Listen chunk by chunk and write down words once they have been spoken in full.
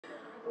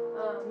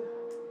Um,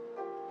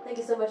 Thank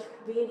you so much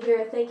for being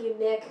here. Thank you,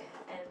 Nick,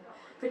 and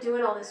for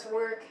doing all this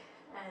work,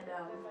 and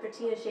for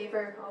Tina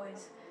Schaefer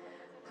always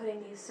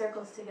putting these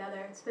circles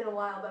together. It's been a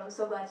while, but I'm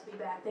so glad to be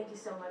back. Thank you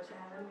so much for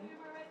having me.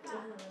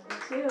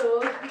 Me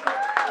too.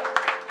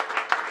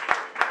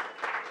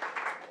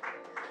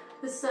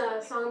 This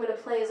song I'm going to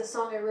play is a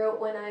song I wrote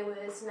when I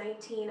was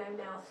 19. I'm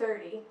now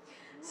 30.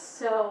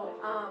 So,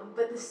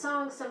 but this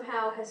song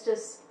somehow has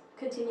just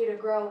continued to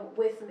grow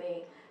with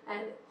me.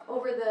 And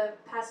over the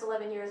past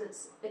 11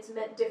 years, it's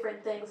meant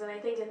different things. And I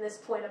think in this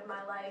point of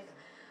my life,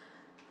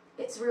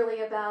 it's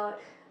really about,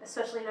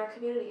 especially in our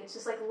community, it's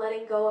just like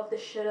letting go of the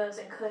shouldas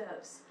and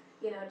couldas.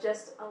 You know,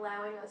 just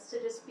allowing us to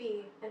just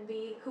be and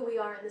be who we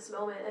are in this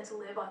moment and to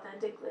live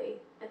authentically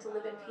and to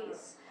live in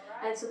peace.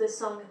 And so this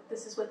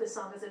is what this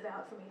song is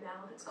about for me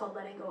now. It's called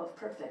Letting Go of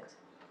Perfect.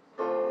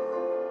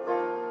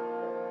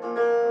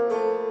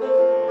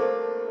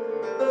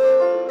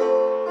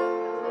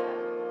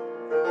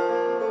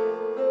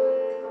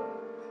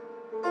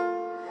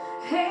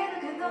 Hey,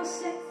 look at those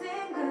sick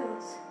thin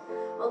girls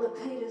on the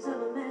pages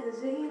of a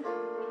magazine,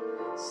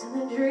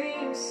 selling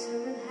dreams,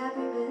 selling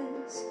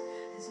happiness,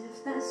 as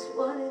if that's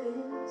what it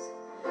is.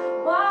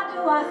 Why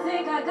do I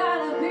think I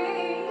gotta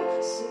be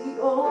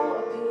CEO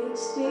or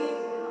PhD,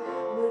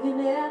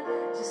 millionaire,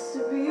 just to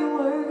be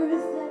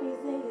worth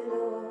anything at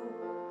all?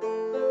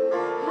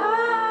 I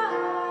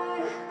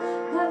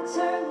gotta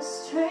turn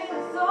this train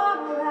of thought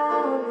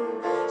around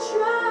and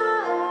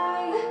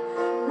try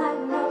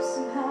lighten up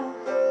somehow.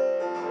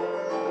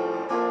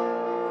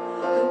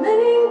 I'm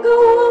letting go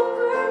of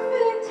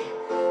perfect,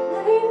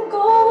 letting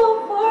go of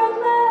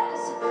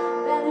worthless,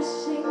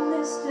 banishing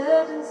this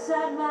dirt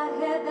inside my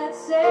head that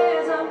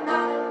says I'm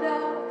not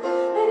enough.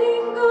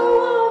 Letting go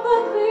of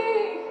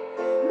ugly,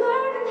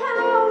 learning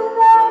how to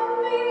love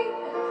me,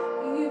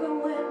 even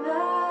when I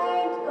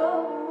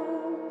don't.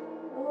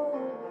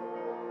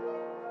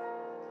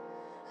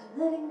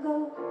 Letting go,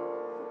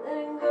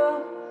 letting go.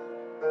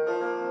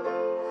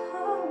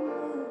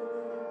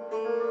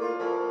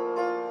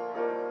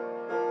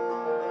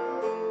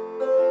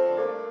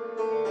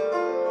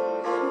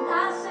 I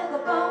set the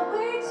bar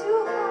way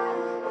too high,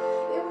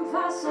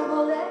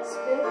 impossible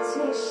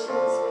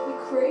expectations make me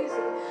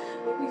crazy,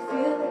 make me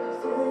feel like a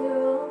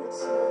failure all the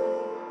time.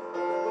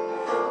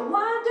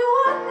 Why do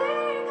I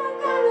think I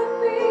gotta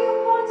be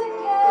more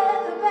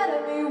together, better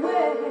me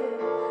when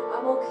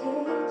I'm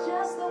okay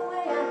just the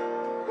way I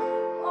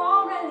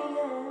already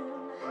am?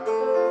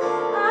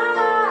 I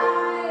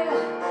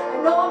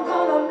know I'm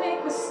gonna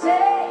make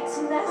mistakes,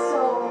 and that's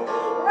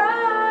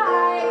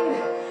alright.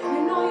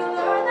 You know you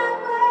learn that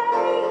way.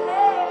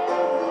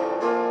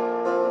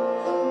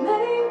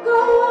 Letting go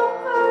of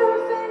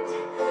perfect,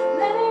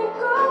 letting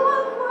go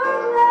of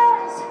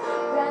worthless,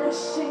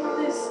 banishing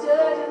this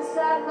dirt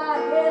inside my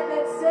head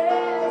that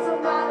says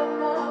I'm not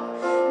enough.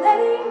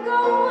 Letting go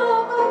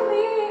of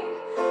ugly,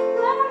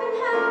 learning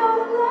how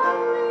to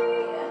love me,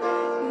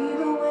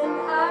 even when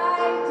I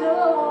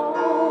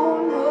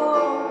don't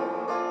know.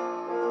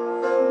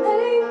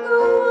 Letting go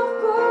of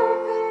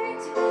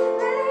perfect,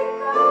 letting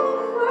go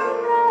of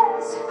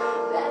worthless,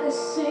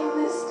 banishing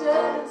this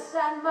dirt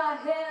inside my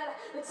head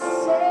that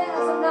says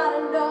I'm not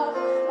enough.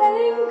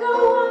 Letting go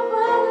of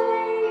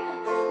ugly,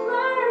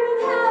 learning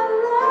how to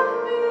love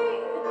me,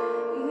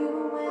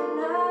 even when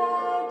I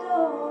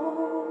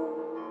don't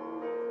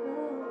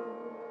know.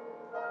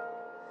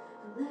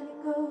 Letting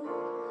go,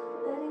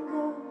 letting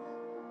go.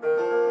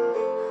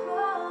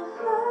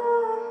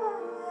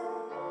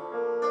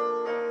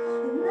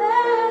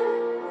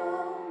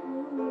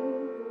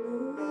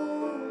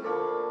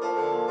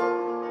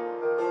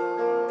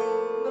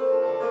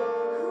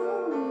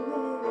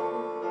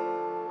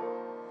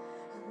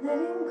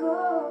 Letting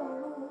go.